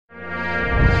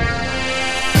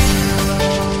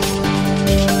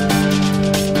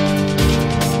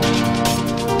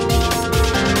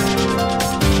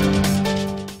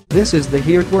This is the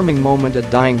heartwarming moment. A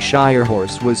dying shire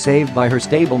horse was saved by her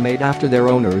stablemate after their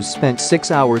owners spent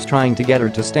 6 hours trying to get her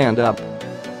to stand up.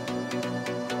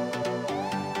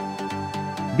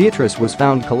 Beatrice was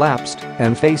found collapsed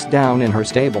and face down in her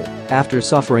stable after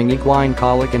suffering equine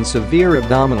colic and severe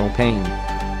abdominal pain.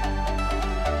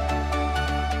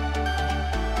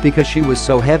 Because she was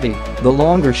so heavy, the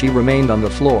longer she remained on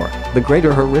the floor, the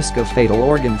greater her risk of fatal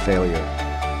organ failure.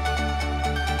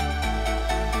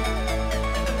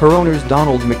 Her owners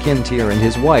Donald MacIntyre and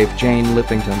his wife Jane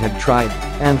Lipington had tried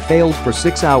and failed for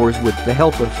 6 hours with the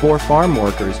help of 4 farm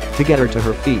workers to get her to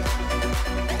her feet.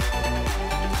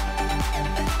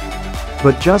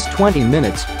 But just 20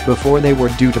 minutes before they were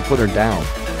due to put her down,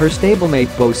 her stablemate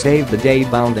Beau saved the day,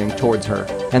 bounding towards her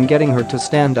and getting her to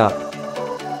stand up.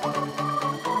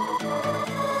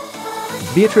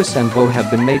 Beatrice and Beau have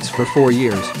been mates for 4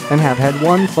 years and have had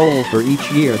 1 foal for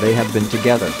each year they have been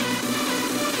together.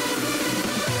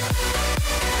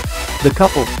 The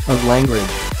couple of Langridge,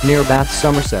 near Bath,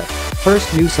 Somerset,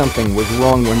 first knew something was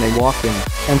wrong when they walked in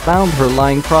and found her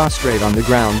lying prostrate on the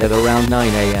ground at around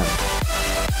 9 a.m.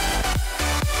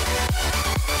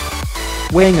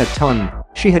 Weighing a ton,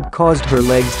 she had caused her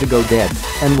legs to go dead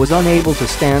and was unable to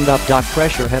stand up.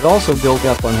 Pressure had also built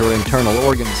up on her internal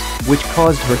organs, which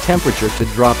caused her temperature to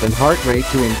drop and heart rate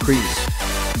to increase.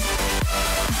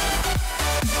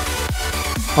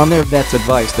 On their vet's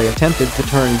advice, they attempted to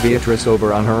turn Beatrice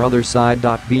over on her other side.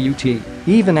 But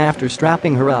even after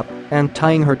strapping her up and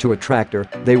tying her to a tractor,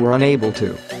 they were unable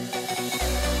to.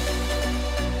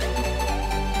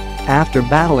 After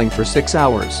battling for 6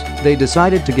 hours, they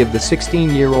decided to give the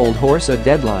 16-year-old horse a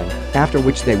deadline, after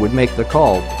which they would make the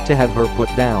call to have her put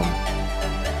down.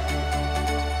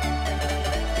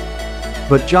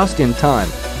 But just in time,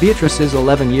 Beatrice's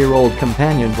 11-year-old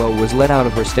companion Beau was let out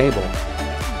of her stable.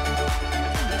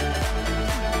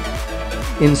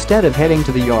 Instead of heading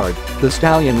to the yard, the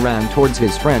stallion ran towards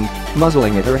his friend,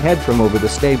 muzzling at her head from over the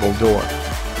stable door.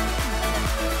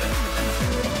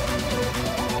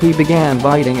 He began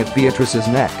biting at Beatrice's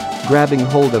neck, grabbing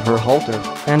hold of her halter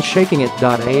and shaking it.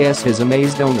 As his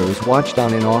amazed owners watched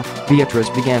on in awe, Beatrice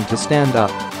began to stand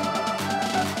up.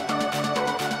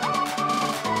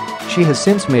 She has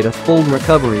since made a full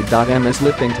recovery. Ms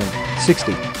Lipington,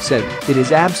 60, said, "It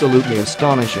is absolutely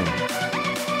astonishing.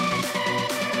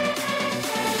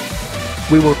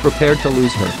 We were prepared to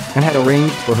lose her and had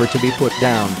arranged for her to be put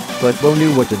down, but Beau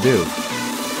knew what to do.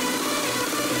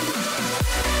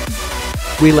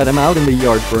 We let him out in the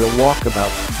yard for a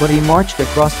walkabout, but he marched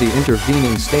across the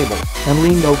intervening stable and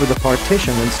leaned over the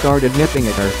partition and started nipping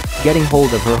at her, getting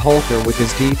hold of her halter with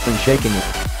his teeth and shaking it.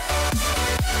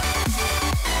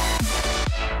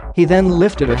 He then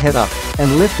lifted her head up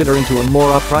and lifted her into a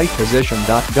more upright position.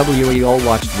 We all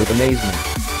watched with amazement.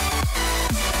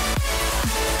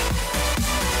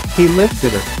 He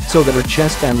lifted her so that her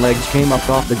chest and legs came up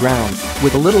off the ground.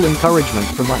 With a little encouragement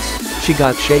from us, she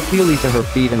got shakily to her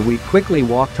feet and we quickly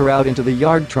walked her out into the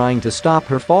yard, trying to stop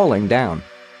her falling down.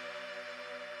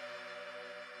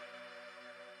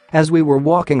 As we were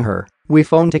walking her, we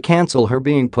phoned to cancel her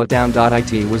being put down.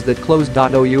 It was that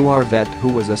close.Our vet who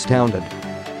was astounded.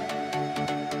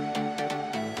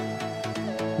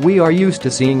 We are used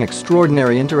to seeing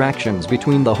extraordinary interactions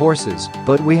between the horses,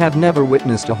 but we have never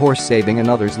witnessed a horse saving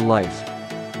another's life.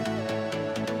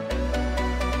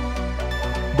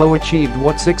 Beau achieved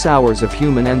what 6 hours of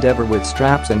human endeavor with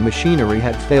straps and machinery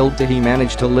had failed to. He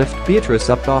managed to lift Beatrice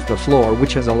up off the floor,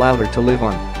 which has allowed her to live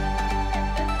on.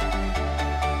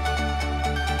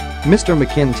 Mr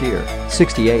MacIntyre,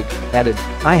 68, added,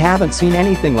 "I haven't seen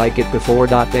anything like it before.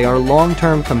 They are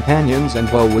long-term companions and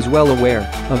Beau was well aware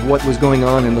of what was going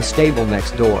on in the stable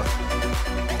next door.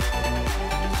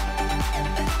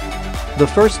 The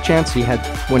first chance he had,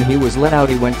 when he was let out,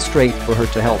 he went straight for her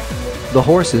to help. The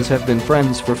horses have been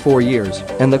friends for 4 years,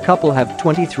 and the couple have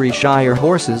 23 shire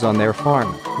horses on their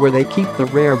farm, where they keep the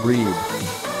rare breed."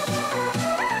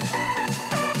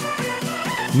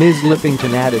 Ms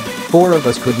Lipington added, "4 of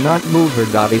us could not move her.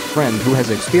 A friend who has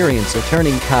experience of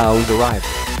turning cows arrived.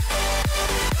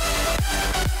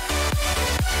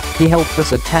 He helped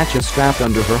us attach a strap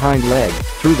under her hind leg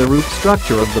through the roof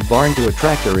structure of the barn to a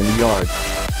tractor in the yard.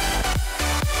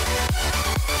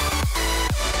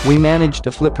 We managed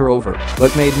to flip her over,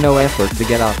 but made no effort to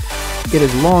get up. It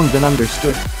has long been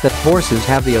understood that horses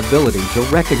have the ability to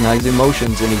recognize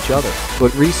emotions in each other,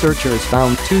 but researchers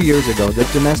found 2 years ago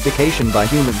that domestication by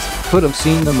humans could have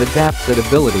seen them adapt that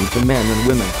ability to men and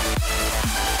women."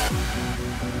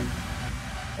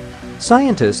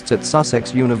 Scientists at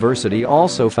Sussex University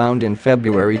also found in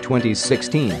February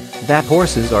 2016 that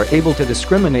horses are able to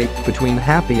discriminate between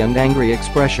happy and angry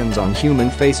expressions on human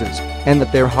faces, and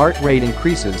that their heart rate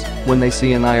increases when they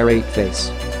see an irate face.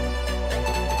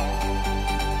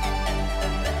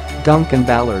 Duncan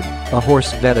Ballard, a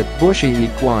horse vet at Bushy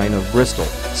Equine of Bristol,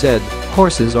 said,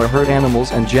 "Horses are herd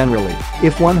animals and generally,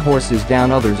 if one horse is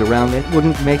down others around it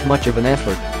wouldn't make much of an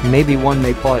effort, maybe one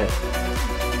may paw it.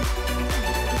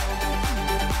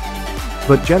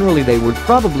 But generally they would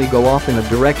probably go off in a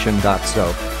direction.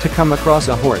 So, to come across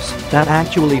a horse that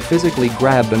actually physically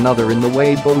grabbed another in the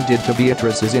way Beau did to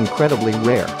Beatrice is incredibly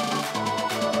rare."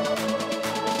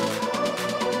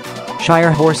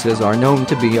 Shire horses are known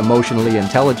to be emotionally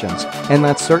intelligent, and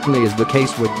that certainly is the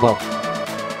case with Beau.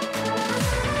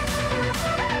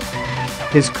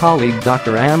 His colleague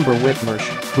Dr. Amber Whitmarsh,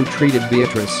 who treated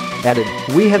Beatrice, added,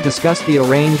 "We had discussed the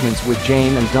arrangements with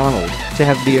Jane and Donald to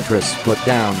have Beatrice put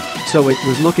down, so it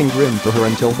was looking grim for her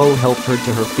until Beau helped her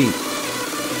to her feet.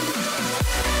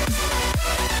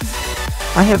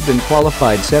 I have been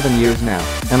qualified 7 years now,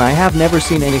 and I have never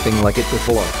seen anything like it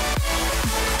before."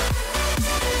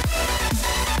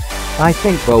 I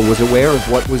think Beau was aware of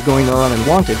what was going on and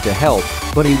wanted to help,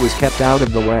 but he was kept out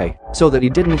of the way so that he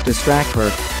didn't distract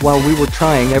her while we were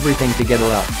trying everything to get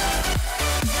her up.